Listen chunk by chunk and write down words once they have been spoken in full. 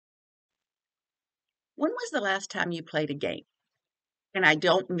When was the last time you played a game? And I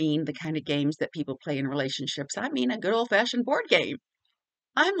don't mean the kind of games that people play in relationships. I mean a good old-fashioned board game.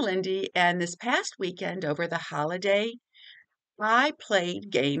 I'm Lindy, and this past weekend over the holiday, I played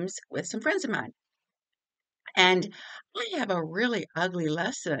games with some friends of mine. And I have a really ugly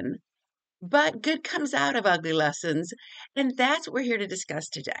lesson, but good comes out of ugly lessons, and that's what we're here to discuss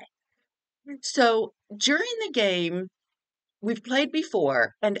today. So during the game, we've played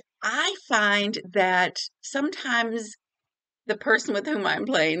before, and I find that sometimes the person with whom I'm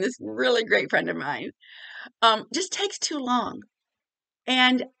playing, this really great friend of mine, just takes too long.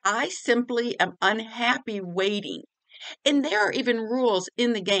 And I simply am unhappy waiting. And there are even rules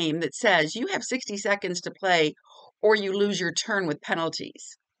in the game that says you have 60 seconds to play or you lose your turn with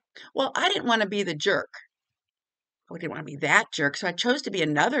penalties. Well, I didn't want to be the jerk. I didn't want to be that jerk, so I chose to be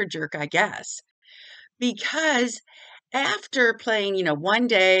another jerk, I guess. Because after playing, one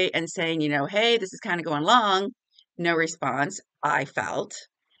day and saying, hey, this is kind of going long, no response, I felt.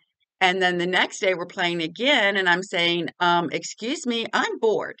 And then the next day we're playing again and I'm saying, excuse me, I'm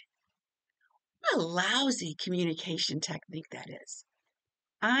bored. What a lousy communication technique that is.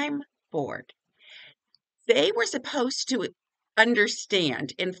 I'm bored. They were supposed to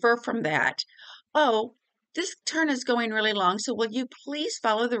understand, infer from that, oh, this turn is going really long, so will you please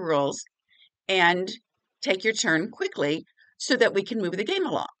follow the rules and take your turn quickly so that we can move the game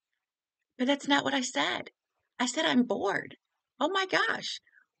along? But that's not what I said. I said I'm bored. Oh my gosh,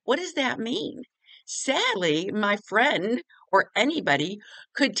 what does that mean? Sadly, my friend or anybody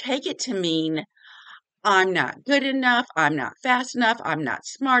could take it to mean I'm not good enough, I'm not fast enough, I'm not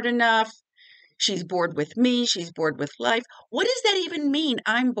smart enough. She's bored with me, she's bored with life. What does that even mean?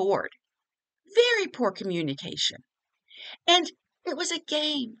 I'm bored. Very poor communication. And it was a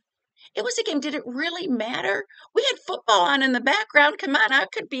game. It was a game. Did it really matter? We had football on in the background. Come on, I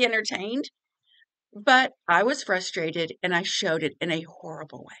could be entertained. But I was frustrated and I showed it in a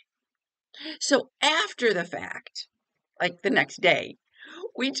horrible way. So after the fact, like the next day,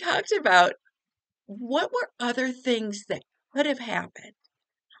 we talked about what were other things that could have happened.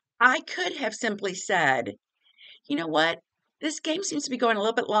 I could have simply said, you know what? This game seems to be going a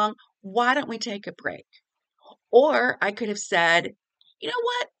little bit long. Why don't we take a break? Or I could have said, you know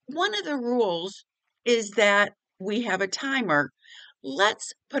what? One of the rules is that we have a timer.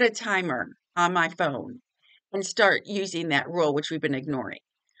 Let's put a timer on my phone and start using that rule, which we've been ignoring.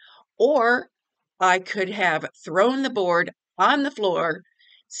 Or I could have thrown the board on the floor,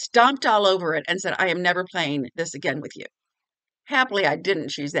 stomped all over it, and said, I am never playing this again with you. Happily, I didn't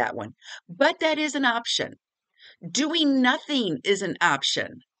choose that one, but that is an option. Doing nothing is an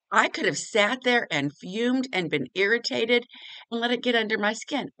option. I could have sat there and fumed and been irritated and let it get under my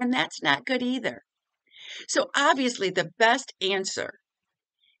skin, and that's not good either. So obviously, the best answer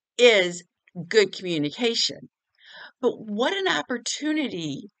is good communication. But what an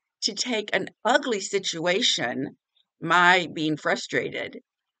opportunity to take an ugly situation, my being frustrated,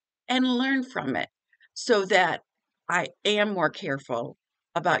 and learn from it so that I am more careful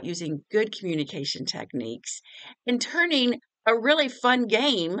about using good communication techniques and turning a really fun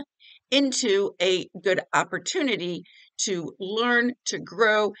game into a good opportunity to learn, to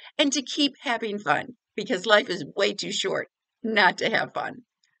grow, and to keep having fun because life is way too short not to have fun.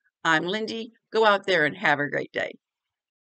 I'm Lindy. Go out there and have a great day.